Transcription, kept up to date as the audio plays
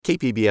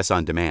KPBS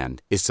On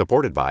Demand is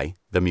supported by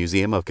the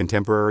Museum of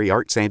Contemporary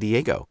Art San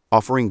Diego,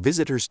 offering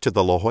visitors to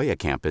the La Jolla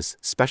campus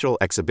special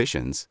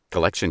exhibitions,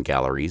 collection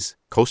galleries,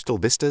 coastal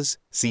vistas,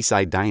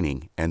 seaside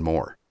dining, and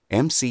more.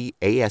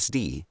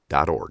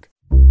 MCASD.org.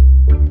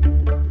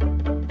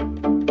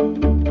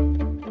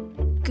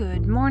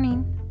 Good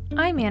morning.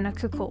 I'm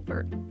Annika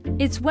Colbert.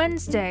 It's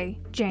Wednesday,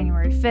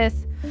 January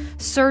 5th.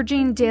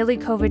 Surging daily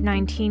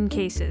COVID-19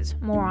 cases.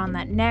 More on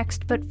that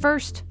next, but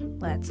first,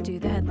 let's do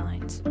the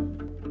headlines.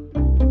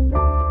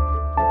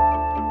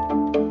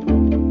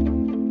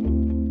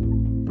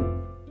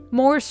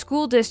 More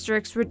school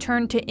districts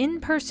returned to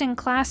in-person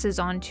classes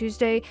on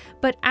Tuesday,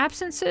 but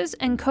absences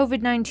and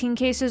COVID-19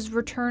 cases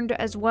returned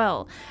as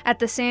well. At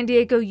the San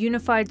Diego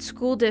Unified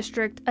School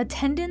District,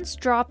 attendance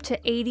dropped to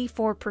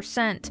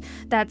 84%.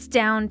 That's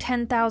down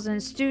 10,000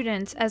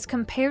 students as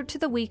compared to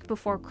the week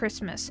before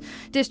Christmas.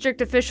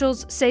 District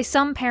officials say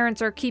some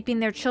parents are keeping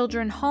their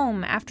children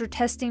home after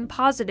testing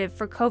positive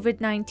for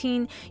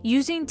COVID-19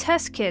 using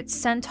test kits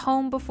sent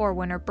home before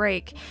winter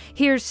break.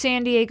 Here's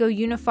San Diego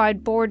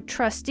Unified Board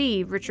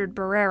trustee Richard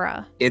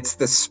Barrera. It's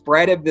the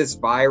spread of this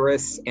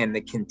virus and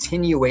the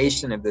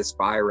continuation of this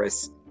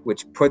virus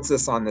which puts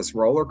us on this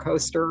roller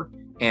coaster.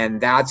 And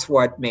that's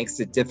what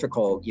makes it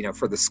difficult,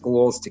 for the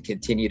schools to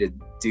continue to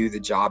do the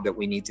job that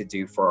we need to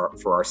do for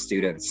our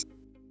students.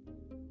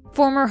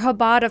 Former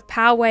Chabad of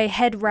Poway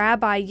head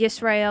rabbi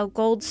Yisrael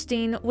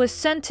Goldstein was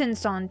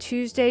sentenced on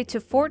Tuesday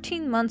to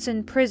 14 months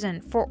in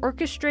prison for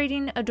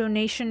orchestrating a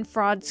donation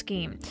fraud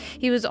scheme.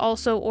 He was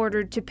also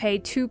ordered to pay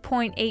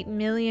 $2.8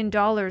 million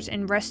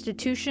in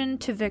restitution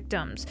to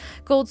victims.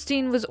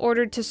 Goldstein was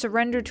ordered to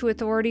surrender to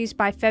authorities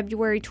by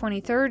February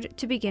 23rd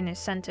to begin his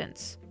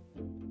sentence.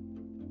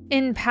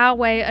 In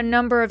Poway, a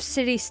number of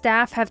city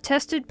staff have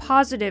tested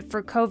positive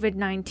for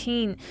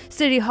COVID-19.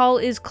 City Hall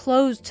is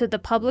closed to the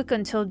public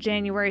until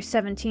January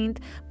 17th,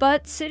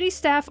 but city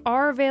staff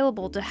are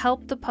available to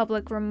help the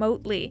public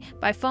remotely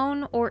by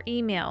phone or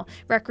email.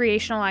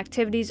 Recreational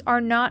activities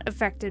are not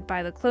affected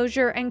by the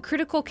closure, and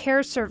critical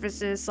care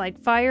services like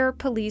fire,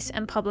 police,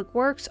 and public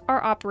works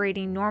are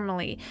operating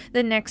normally.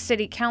 The next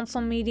city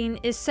council meeting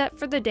is set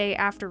for the day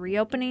after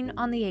reopening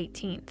on the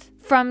 18th.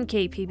 From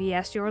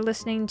KPBS, you're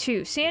listening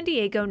to San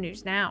Diego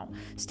News Now.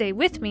 Stay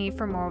with me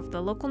for more of the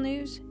local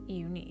news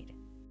you need.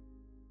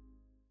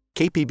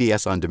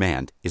 KPBS On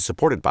Demand is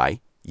supported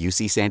by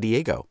UC San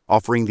Diego,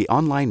 offering the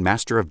online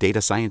Master of Data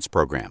Science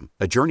program,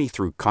 a journey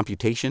through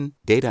computation,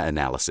 data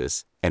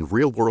analysis, and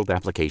real-world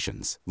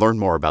applications. Learn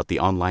more about the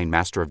online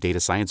Master of Data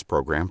Science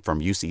program from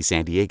UC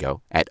San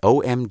Diego at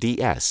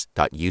omds.ucsd.edu.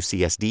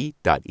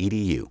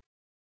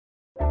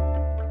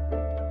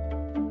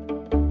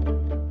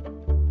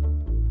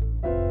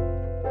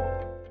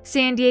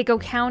 San Diego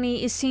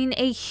County is seeing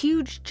a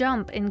huge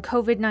jump in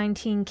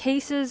COVID-19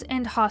 cases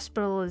and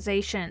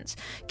hospitalizations.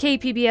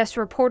 KPBS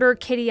reporter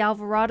Kitty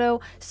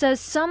Alvarado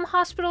says some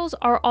hospitals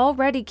are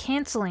already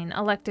canceling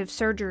elective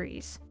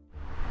surgeries.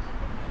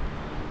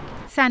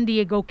 San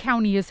Diego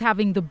County is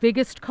having the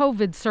biggest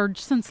COVID surge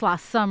since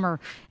last summer.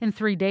 In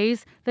 3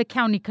 days, the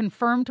county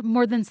confirmed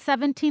more than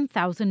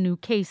 17,000 new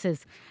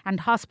cases, and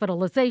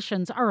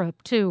hospitalizations are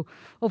up too.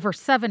 Over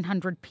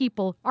 700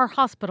 people are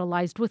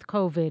hospitalized with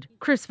COVID.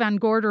 Chris Van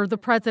Gorder, the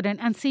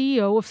president and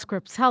CEO of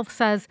Scripps Health,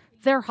 says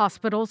their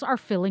hospitals are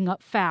filling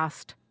up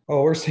fast.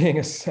 Oh, we're seeing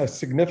a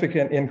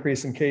significant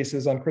increase in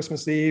cases. On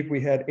Christmas Eve,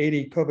 we had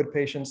 80 COVID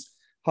patients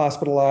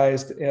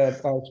hospitalized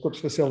at our Scripps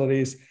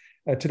facilities.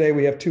 Today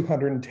we have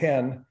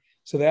 210.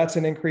 So that's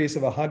an increase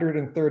of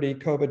 130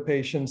 COVID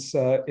patients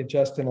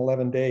just in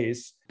 11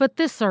 days. But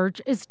this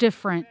surge is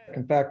different.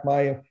 In fact,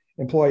 my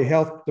employee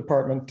health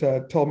department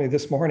told me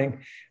this morning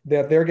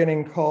that they're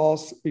getting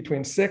calls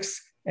between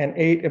 6 and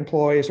 8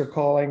 employees are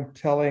calling,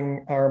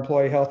 telling our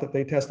employee health that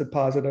they tested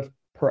positive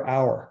per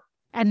hour.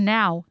 And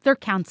now they're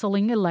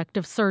canceling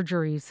elective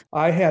surgeries.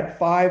 I had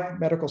 5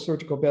 medical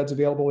surgical beds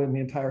available in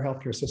the entire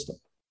healthcare system,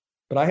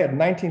 but I had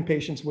 19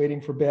 patients waiting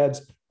for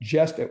beds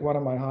just at one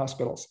of my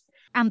hospitals.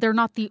 And they're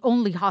not the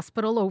only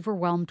hospital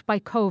overwhelmed by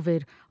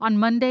COVID. On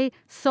Monday,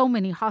 so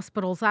many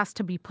hospitals asked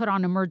to be put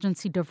on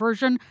emergency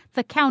diversion,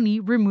 the county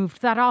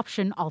removed that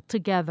option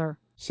altogether.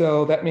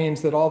 So that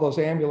means that all those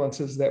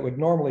ambulances that would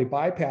normally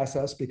bypass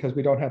us because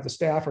we don't have the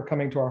staff are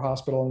coming to our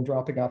hospital and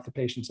dropping off the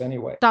patients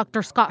anyway.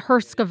 Dr. Scott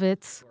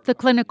Herskovitz, the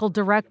clinical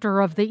director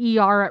of the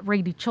ER at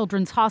Rady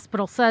Children's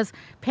Hospital, says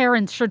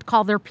parents should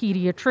call their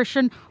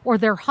pediatrician or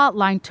their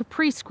hotline to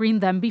pre-screen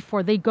them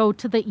before they go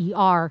to the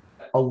ER.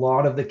 A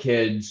lot of the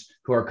kids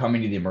who are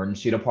coming to the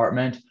emergency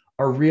department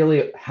are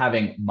really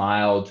having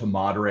mild to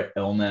moderate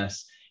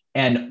illness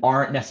and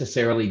aren't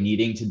necessarily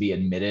needing to be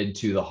admitted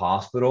to the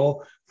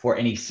hospital for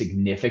any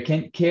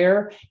significant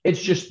care. It's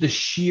just the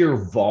sheer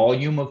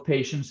volume of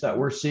patients that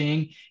we're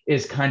seeing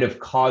is kind of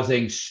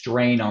causing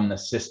strain on the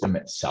system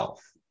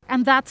itself.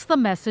 And that's the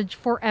message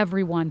for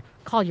everyone.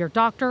 Call your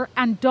doctor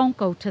and don't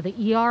go to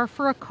the ER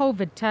for a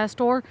COVID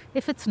test or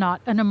if it's not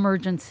an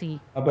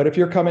emergency. But if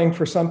you're coming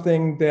for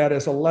something that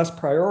is a less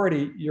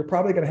priority, you're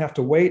probably going to have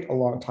to wait a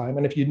long time.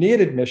 And if you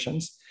need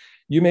admissions,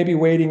 you may be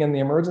waiting in the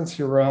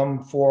emergency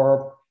room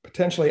for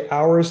potentially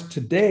hours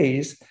to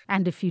days.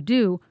 And if you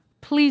do,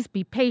 please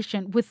be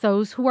patient with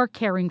those who are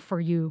caring for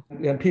you.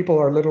 And people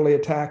are literally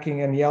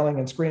attacking and yelling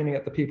and screaming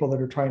at the people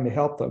that are trying to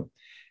help them.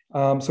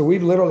 So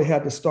we've literally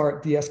had to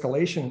start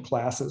de-escalation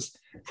classes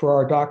for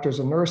our doctors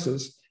and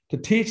nurses to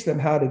teach them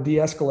how to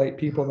de-escalate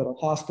people that are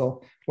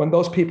hostile when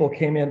those people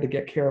came in to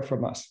get care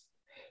from us.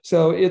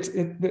 So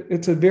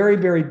it's a very,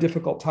 very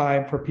difficult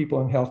time for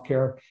people in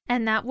healthcare.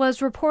 And that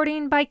was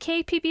reporting by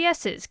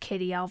KPBS's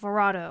Katie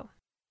Alvarado.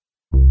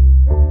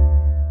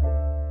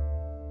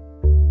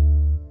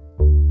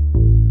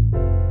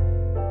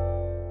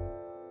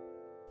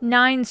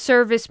 9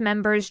 service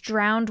members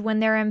drowned when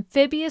their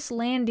amphibious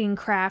landing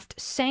craft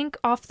sank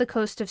off the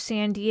coast of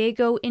San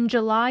Diego in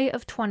July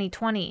of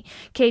 2020.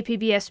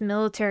 KPBS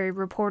military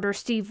reporter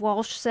Steve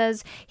Walsh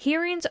says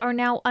hearings are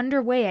now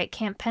underway at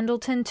Camp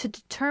Pendleton to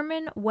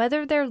determine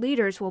whether their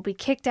leaders will be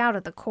kicked out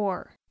of the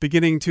Corps.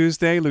 Beginning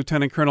Tuesday,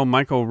 Lieutenant Colonel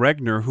Michael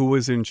Regner, who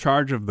was in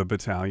charge of the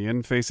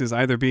battalion, faces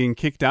either being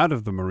kicked out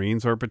of the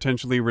Marines or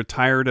potentially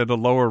retired at a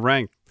lower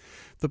rank.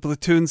 The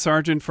platoon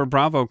sergeant for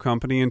Bravo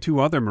Company and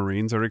 2 other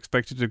Marines are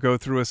expected to go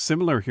through a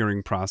similar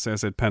hearing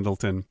process at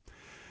Pendleton.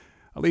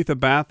 Aletha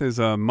Bath is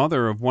a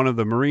mother of one of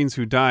the Marines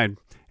who died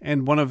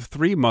and one of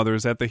 3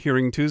 mothers at the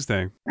hearing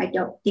Tuesday. I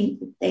don't think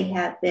that they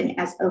have been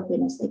as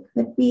open as they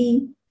could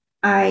be.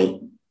 I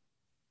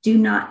do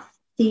not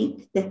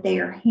think that they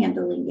are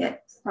handling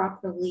it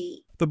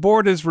properly. The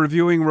board is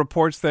reviewing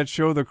reports that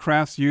show the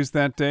crafts used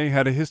that day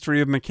had a history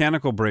of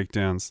mechanical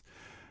breakdowns.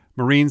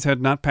 Marines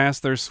had not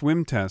passed their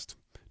swim test.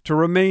 To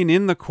remain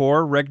in the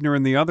Corps, Regner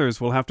and the others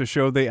will have to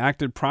show they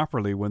acted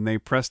properly when they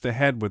pressed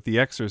ahead with the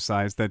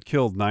exercise that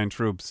killed 9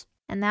 troops.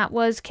 And that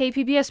was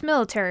KPBS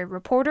military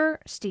reporter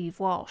Steve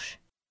Walsh.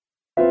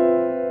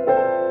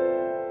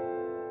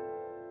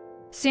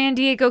 San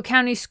Diego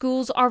County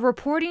schools are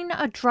reporting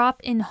a drop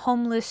in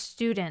homeless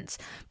students,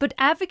 but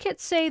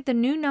advocates say the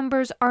new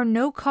numbers are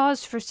no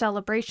cause for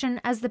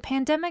celebration as the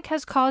pandemic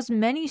has caused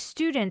many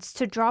students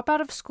to drop out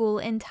of school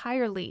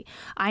entirely.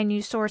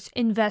 iNewsSource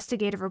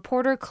investigative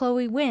reporter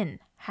Chloe Wynn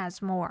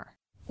has more.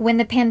 When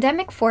the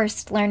pandemic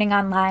forced learning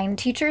online,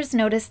 teachers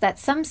noticed that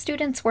some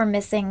students were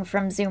missing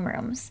from Zoom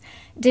rooms.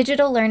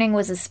 Digital learning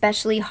was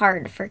especially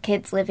hard for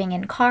kids living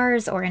in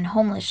cars or in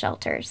homeless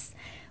shelters.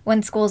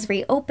 When schools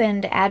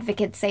reopened,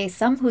 advocates say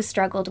some who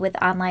struggled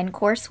with online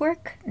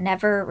coursework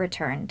never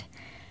returned.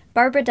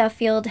 Barbara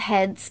Duffield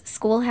heads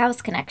Schoolhouse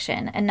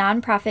Connection, a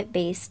nonprofit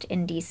based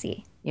in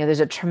D.C. There's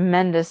a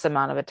tremendous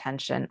amount of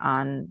attention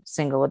on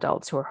single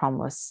adults who are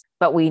homeless,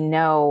 but we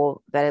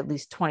know that at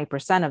least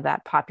 20% of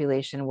that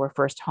population were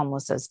first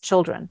homeless as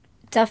children.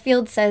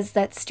 Duffield says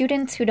that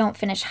students who don't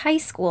finish high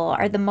school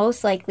are the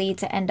most likely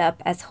to end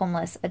up as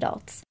homeless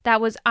adults.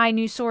 That was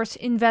iNewsSource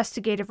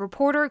investigative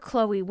reporter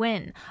Chloe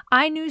Wynn.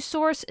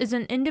 iNewsSource is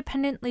an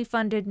independently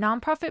funded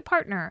nonprofit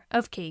partner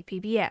of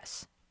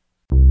KPBS.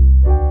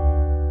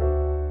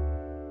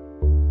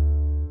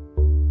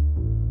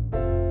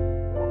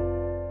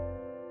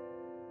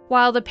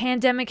 While the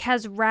pandemic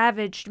has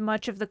ravaged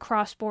much of the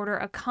cross-border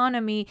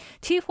economy,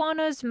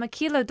 Tijuana's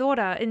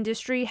maquiladora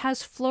industry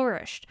has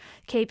flourished.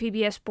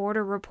 KPBS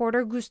border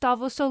reporter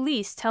Gustavo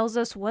Solis tells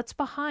us what's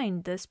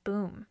behind this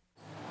boom.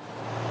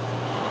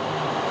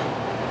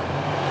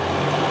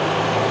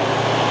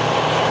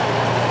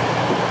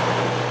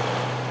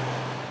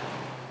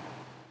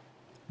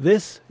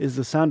 This is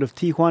the sound of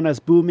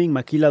Tijuana's booming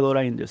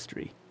maquiladora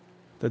industry.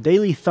 The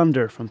daily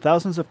thunder from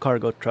thousands of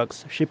cargo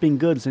trucks shipping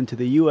goods into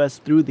the U.S.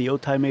 through the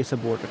Otay Mesa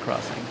border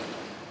crossing.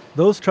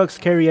 Those trucks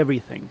carry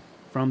everything,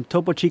 from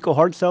Topo Chico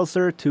hard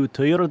seltzer to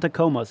Toyota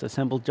Tacomas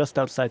assembled just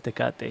outside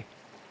Tecate.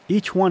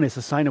 Each one is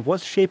a sign of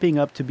what's shaping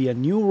up to be a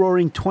new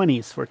roaring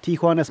 20s for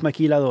Tijuana's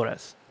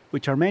maquiladoras,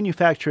 which are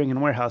manufacturing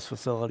and warehouse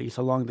facilities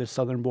along the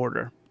southern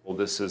border. Well,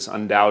 this is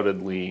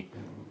undoubtedly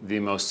the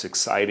most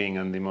exciting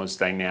and the most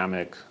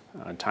dynamic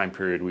time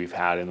period we've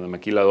had in the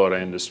maquiladora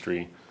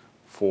industry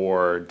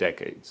for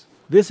decades.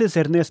 This is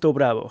Ernesto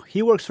Bravo.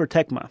 He works for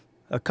Tecma,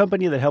 a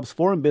company that helps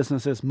foreign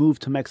businesses move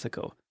to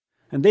Mexico.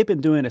 And they've been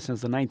doing it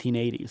since the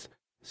 1980s.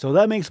 So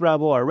that makes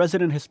Bravo our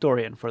resident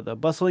historian for the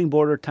bustling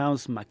border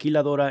town's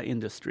maquiladora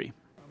industry.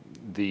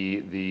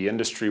 The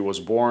industry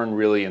was born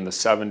really in the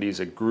 70s.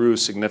 It grew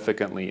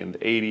significantly in the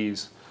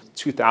 80s.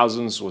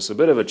 2000s was a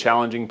bit of a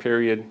challenging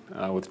period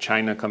with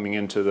China coming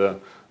into the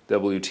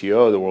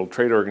WTO, the World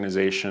Trade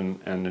Organization,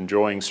 and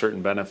enjoying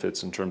certain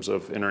benefits in terms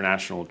of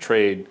international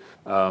trade.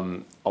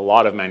 A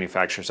lot of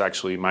manufacturers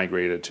actually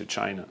migrated to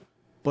China.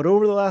 But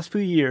over the last few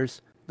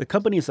years, the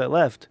companies that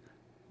left,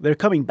 they're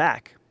coming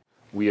back.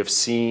 We have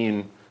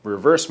seen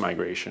reverse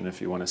migration, if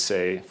you want to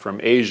say,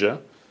 from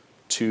Asia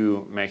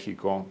to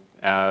Mexico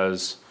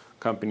as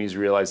companies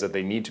realize that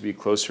they need to be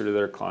closer to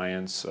their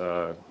clients,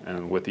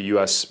 and with the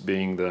U.S.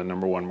 being the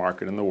 #1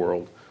 market in the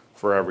world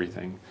for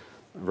everything,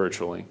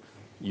 virtually.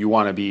 You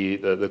want to be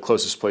the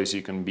closest place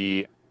you can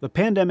be. The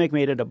pandemic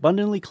made it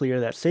abundantly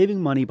clear that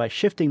saving money by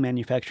shifting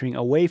manufacturing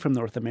away from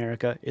North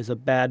America is a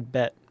bad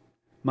bet.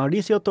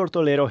 Mauricio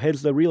Tortolero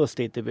heads the real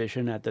estate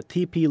division at the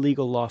TP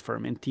Legal Law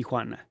Firm in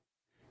Tijuana.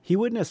 He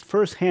witnessed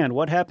firsthand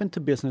what happened to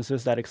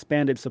businesses that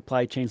expanded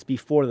supply chains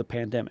before the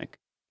pandemic.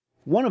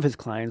 One of his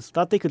clients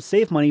thought they could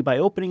save money by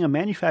opening a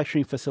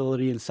manufacturing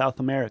facility in South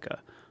America,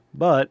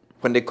 but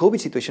when the COVID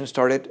situation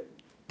started,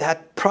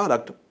 that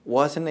product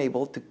wasn't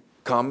able to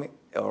come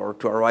or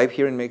to arrive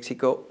here in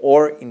Mexico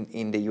or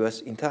in the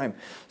US in time.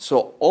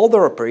 So all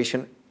their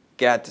operation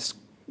got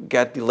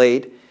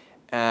delayed,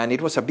 and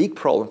it was a big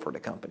problem for the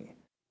company.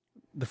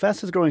 The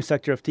fastest growing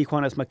sector of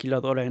Tijuana's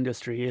maquiladora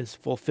industry is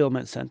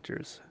fulfillment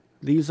centers.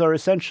 These are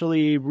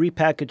essentially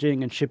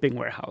repackaging and shipping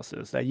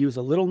warehouses that use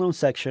a little-known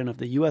section of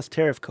the U.S.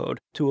 tariff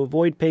code to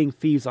avoid paying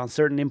fees on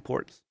certain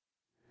imports.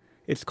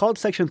 It's called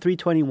Section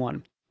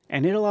 321,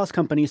 and it allows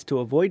companies to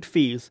avoid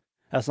fees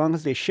as long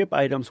as they ship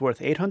items worth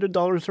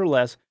 $800 or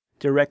less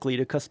directly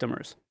to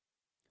customers.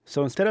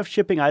 So instead of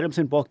shipping items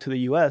in bulk to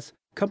the U.S.,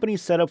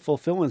 companies set up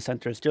fulfillment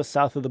centers just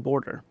south of the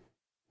border.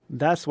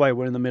 That's why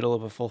we're in the middle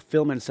of a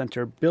fulfillment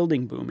center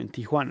building boom in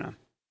Tijuana.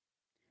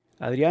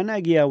 Adriana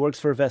Aguia works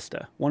for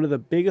Vesta, one of the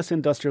biggest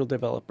industrial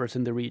developers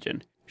in the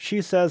region.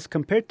 She says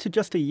compared to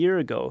just a year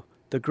ago,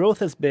 the growth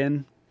has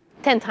been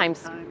 10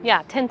 times.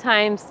 Yeah, 10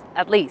 times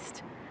at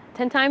least.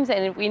 10 times,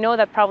 and we know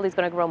that probably is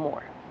going to grow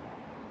more.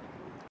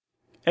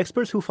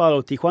 Experts who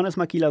follow Tijuana's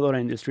maquiladora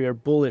industry are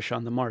bullish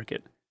on the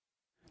market.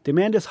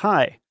 Demand is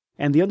high,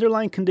 and the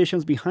underlying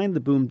conditions behind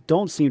the boom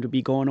don't seem to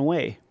be going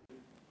away.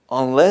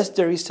 Unless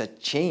there is a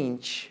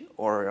change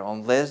or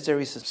unless there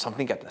is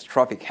something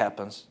catastrophic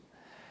happens,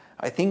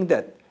 I think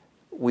that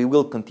we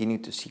will continue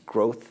to see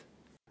growth.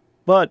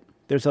 But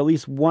there's at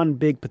least one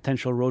big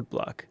potential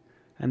roadblock,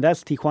 and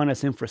that's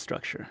Tijuana's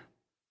infrastructure.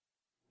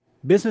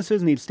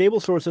 Businesses need stable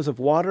sources of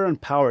water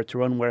and power to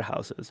run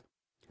warehouses.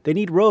 They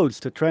need roads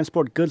to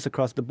transport goods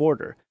across the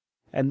border,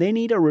 and they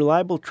need a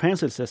reliable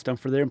transit system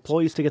for their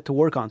employees to get to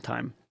work on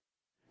time.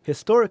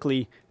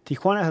 Historically,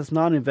 Tijuana has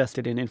not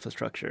invested in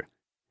infrastructure,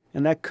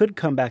 and that could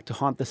come back to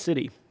haunt the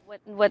city.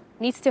 What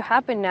needs to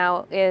happen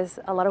now is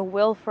a lot of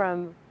will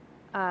from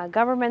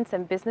governments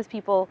and business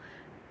people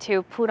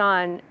to put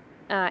on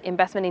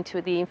investment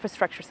into the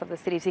infrastructures of the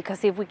cities,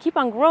 because if we keep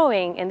on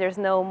growing and there's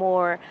no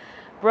more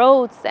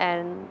roads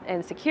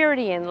and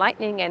security and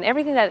lighting and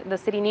everything that the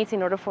city needs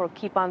in order for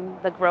keep on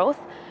the growth,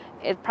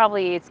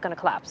 it's going to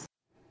collapse.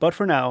 But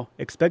for now,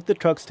 expect the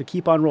trucks to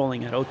keep on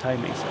rolling at Otay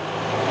Mesa.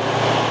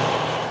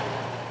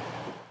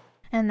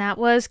 And that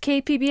was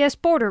KPBS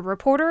border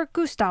reporter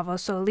Gustavo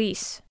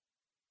Solis.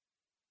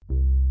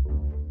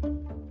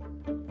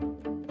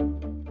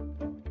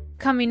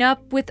 Coming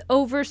up, with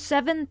over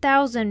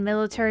 7,000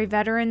 military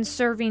veterans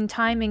serving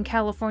time in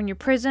California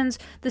prisons,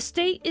 the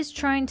state is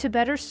trying to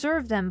better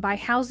serve them by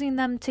housing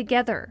them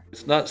together.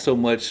 It's not so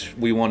much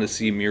we want to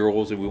see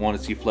murals and we want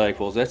to see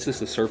flagpoles. That's just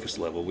the surface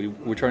level.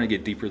 We're trying to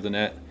get deeper than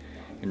that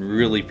and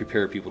really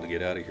prepare people to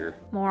get out of here.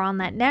 More on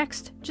that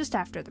next, just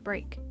after the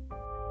break.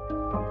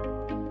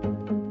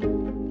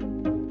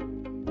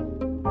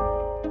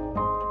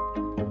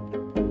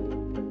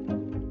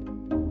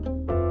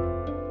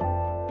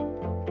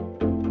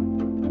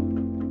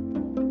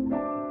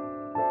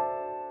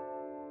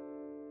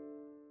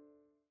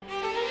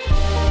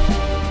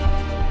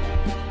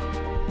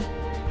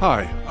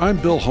 Hi, I'm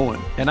Bill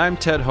Hohen. And I'm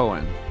Ted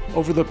Hohen.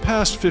 Over the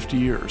past 50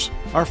 years,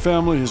 our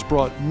family has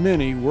brought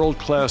many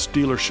world-class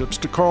dealerships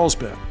to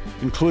Carlsbad,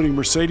 including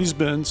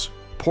Mercedes-Benz,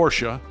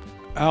 Porsche,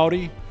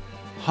 Audi,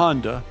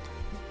 Honda,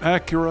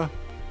 Acura,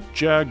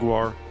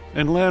 Jaguar,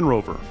 and Land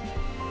Rover.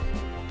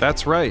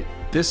 That's right.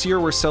 This year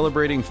we're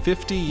celebrating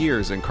 50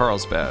 years in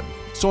Carlsbad.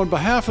 So on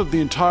behalf of the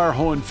entire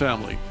Hohen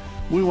family,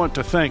 we want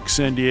to thank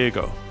San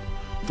Diego.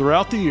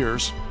 Throughout the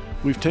years,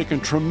 we've taken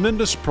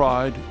tremendous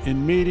pride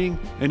in meeting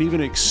and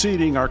even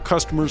exceeding our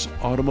customers'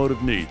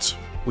 automotive needs.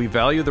 We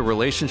value the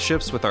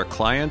relationships with our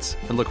clients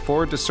and look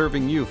forward to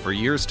serving you for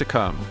years to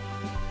come.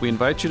 We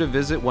invite you to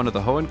visit one of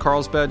the Hohen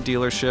Carlsbad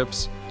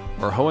dealerships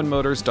or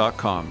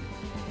hohenmotors.com.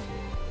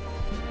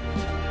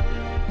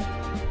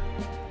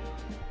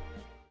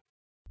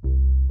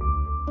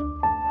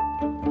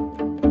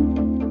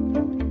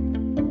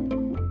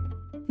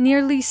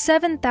 Nearly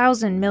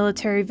 7,000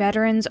 military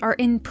veterans are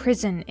in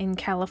prison in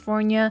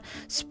California,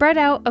 spread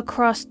out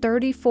across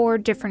 34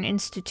 different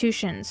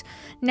institutions.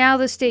 Now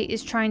the state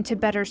is trying to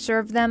better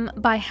serve them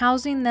by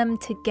housing them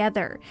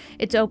together.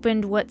 It's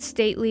opened what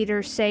state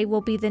leaders say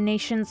will be the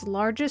nation's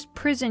largest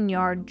prison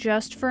yard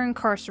just for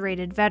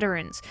incarcerated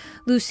veterans.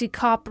 Lucy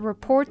Kopp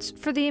reports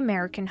for the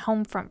American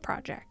Homefront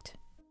Project.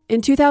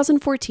 In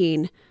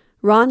 2014,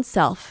 Ron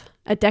Self,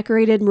 a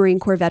decorated Marine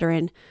Corps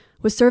veteran,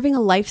 was serving a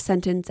life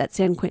sentence at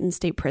San Quentin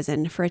State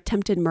Prison for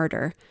attempted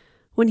murder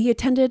when he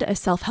attended a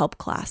self-help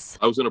class.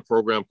 I was in a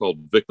program called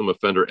Victim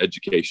Offender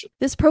Education.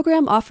 This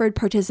program offered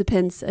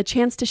participants a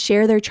chance to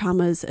share their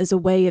traumas as a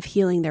way of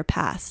healing their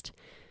past.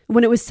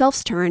 When it was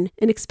Self's turn,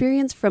 an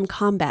experience from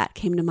combat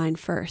came to mind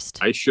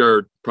first. I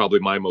shared probably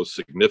my most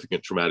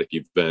significant traumatic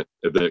event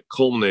that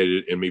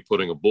culminated in me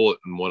putting a bullet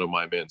in one of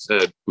my men's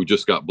head who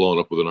just got blown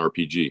up with an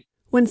RPG.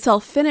 When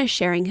Self finished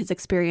sharing his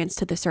experience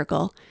to the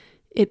circle,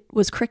 it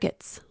was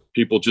crickets.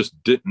 People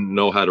just didn't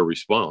know how to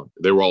respond.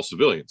 They were all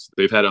civilians.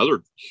 They've had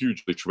other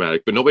hugely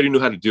traumatic, but nobody knew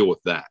how to deal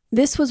with that.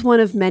 This was one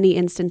of many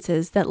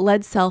instances that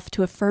led Self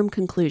to a firm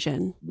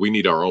conclusion. We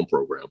need our own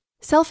program.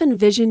 Self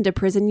envisioned a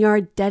prison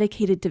yard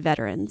dedicated to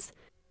veterans,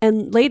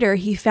 and later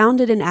he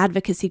founded an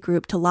advocacy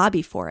group to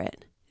lobby for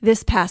it.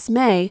 This past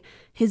May,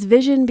 his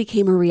vision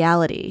became a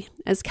reality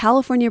as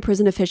California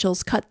prison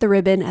officials cut the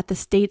ribbon at the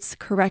state's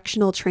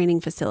correctional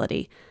training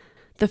facility,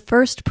 the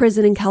first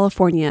prison in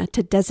California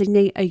to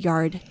designate a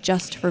yard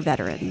just for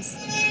veterans.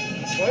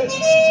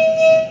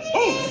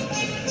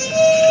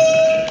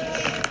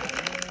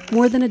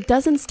 More than a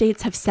dozen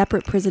states have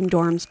separate prison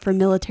dorms for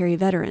military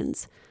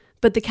veterans,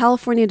 but the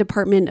California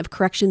Department of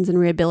Corrections and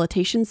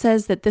Rehabilitation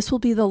says that this will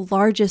be the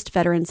largest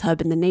veterans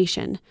hub in the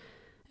nation,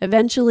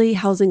 eventually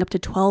housing up to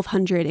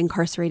 1,200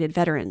 incarcerated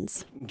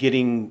veterans.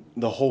 Getting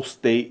the whole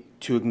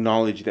state to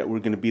acknowledge that we're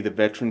going to be the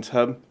veterans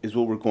hub is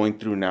what we're going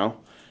through now,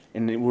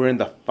 and we're in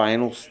the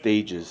final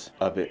stages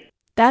of it.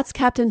 That's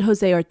Captain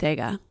Jose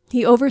Ortega.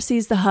 He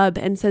oversees the hub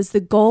and says the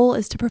goal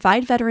is to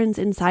provide veterans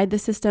inside the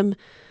system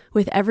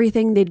with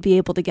everything they'd be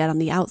able to get on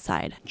the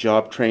outside.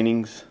 Job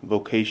trainings,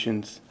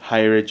 vocations,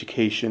 higher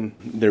education,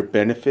 their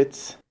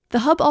benefits. The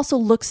hub also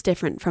looks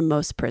different from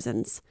most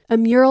prisons. A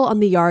mural on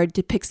the yard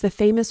depicts the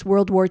famous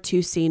World War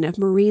II scene of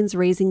Marines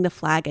raising the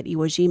flag at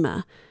Iwo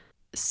Jima.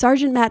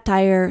 Sergeant Matt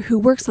Dyer, who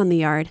works on the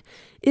yard,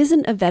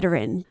 isn't a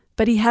veteran,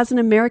 but he has an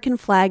American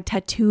flag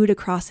tattooed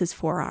across his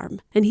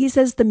forearm. And he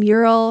says the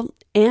mural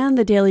and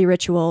the daily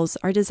rituals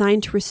are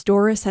designed to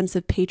restore a sense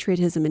of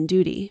patriotism and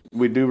duty.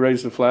 We do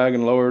raise the flag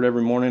and lower it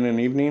every morning and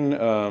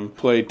evening,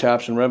 play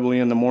taps and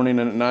reveille in the morning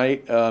and at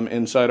night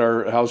inside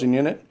our housing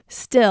unit.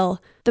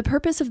 Still, the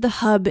purpose of the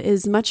hub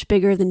is much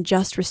bigger than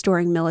just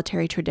restoring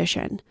military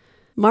tradition.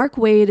 Mark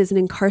Wade is an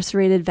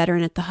incarcerated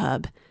veteran at the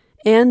hub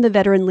and the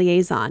veteran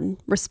liaison,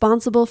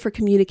 responsible for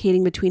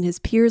communicating between his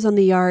peers on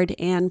the yard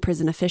and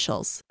prison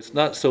officials. It's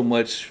not so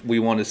much we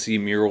want to see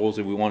murals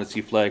and we want to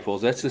see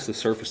flagpoles. That's just the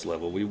surface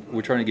level.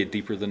 We're trying to get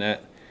deeper than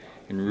that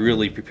and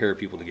really prepare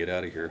people to get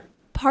out of here.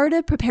 Part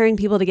of preparing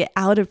people to get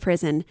out of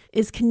prison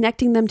is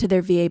connecting them to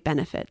their VA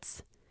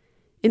benefits.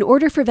 In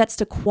order for vets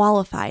to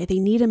qualify, they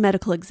need a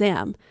medical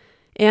exam.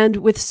 And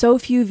with so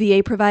few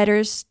VA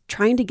providers,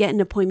 trying to get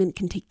an appointment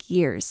can take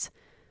years.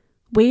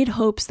 Wade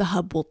hopes the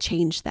hub will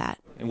change that.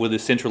 And with a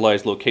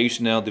centralized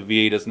location now, the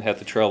VA doesn't have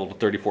to travel to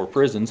 34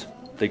 prisons.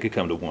 They could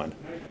come to one.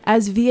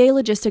 As VA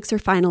logistics are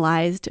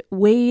finalized,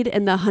 Wade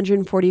and the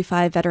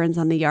 145 veterans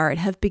on the yard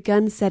have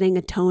begun setting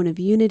a tone of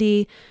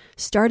unity,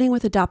 starting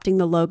with adopting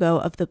the logo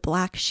of the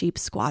Black Sheep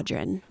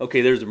Squadron.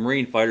 Okay, there's a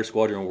Marine Fighter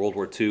Squadron in World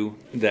War II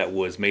that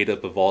was made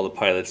up of all the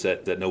pilots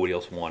that nobody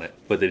else wanted,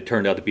 but they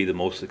turned out to be the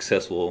most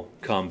successful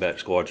combat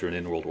squadron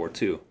in World War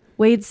II.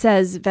 Wade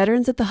says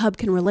veterans at the hub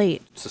can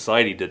relate.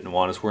 Society didn't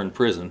want us. We're in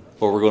prison,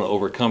 but we're going to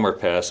overcome our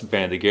past,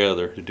 band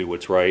together to do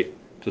what's right,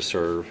 to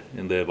serve,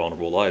 and live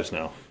honorable lives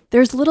now.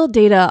 There's little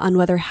data on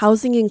whether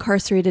housing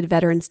incarcerated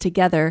veterans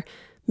together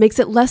makes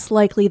it less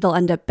likely they'll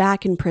end up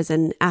back in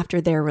prison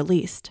after they're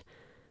released.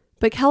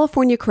 But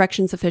California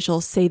corrections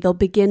officials say they'll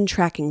begin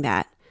tracking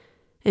that.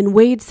 And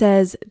Wade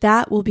says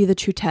that will be the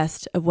true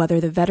test of whether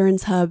the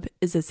Veterans Hub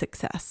is a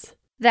success.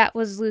 That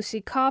was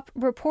Lucy Kopp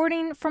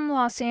reporting from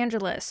Los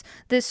Angeles.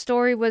 This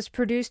story was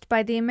produced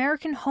by the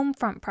American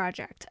Homefront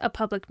Project, a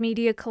public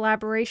media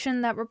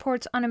collaboration that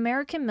reports on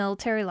American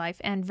military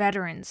life and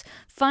veterans.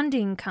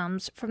 Funding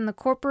comes from the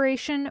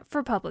Corporation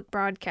for Public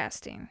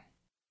Broadcasting.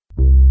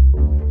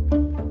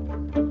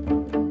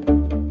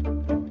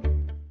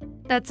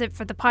 That's it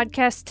for the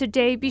podcast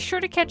today. Be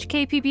sure to catch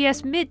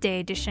KPBS Midday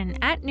Edition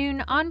at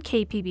noon on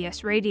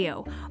KPBS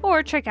Radio,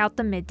 or check out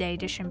the Midday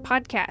Edition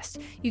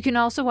podcast. You can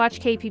also watch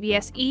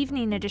KPBS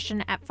Evening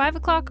Edition at 5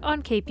 o'clock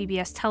on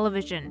KPBS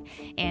Television.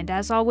 And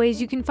as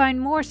always, you can find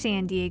more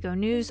San Diego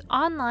news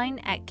online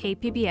at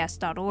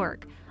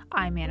kpbs.org.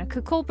 I'm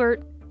Annika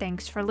Colbert.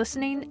 Thanks for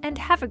listening, and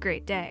have a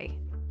great day.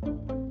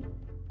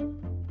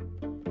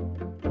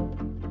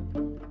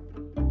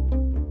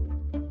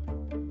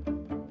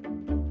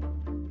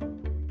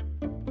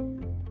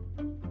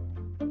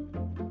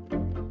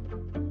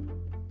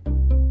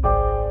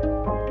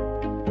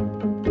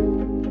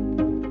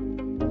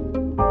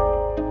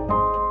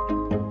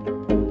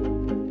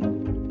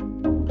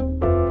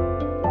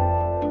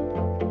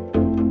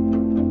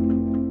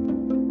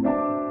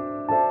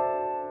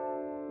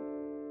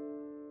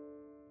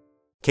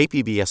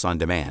 KPBS On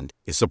Demand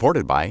is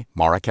supported by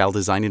Marrokal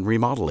Design and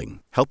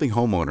Remodeling, helping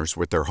homeowners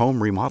with their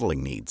home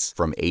remodeling needs.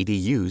 From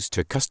ADUs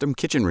to custom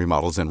kitchen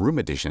remodels and room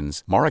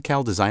additions,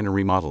 Marrokal Design and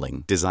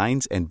Remodeling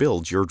designs and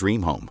builds your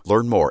dream home.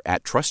 Learn more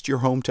at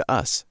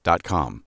trustyourhometous.com.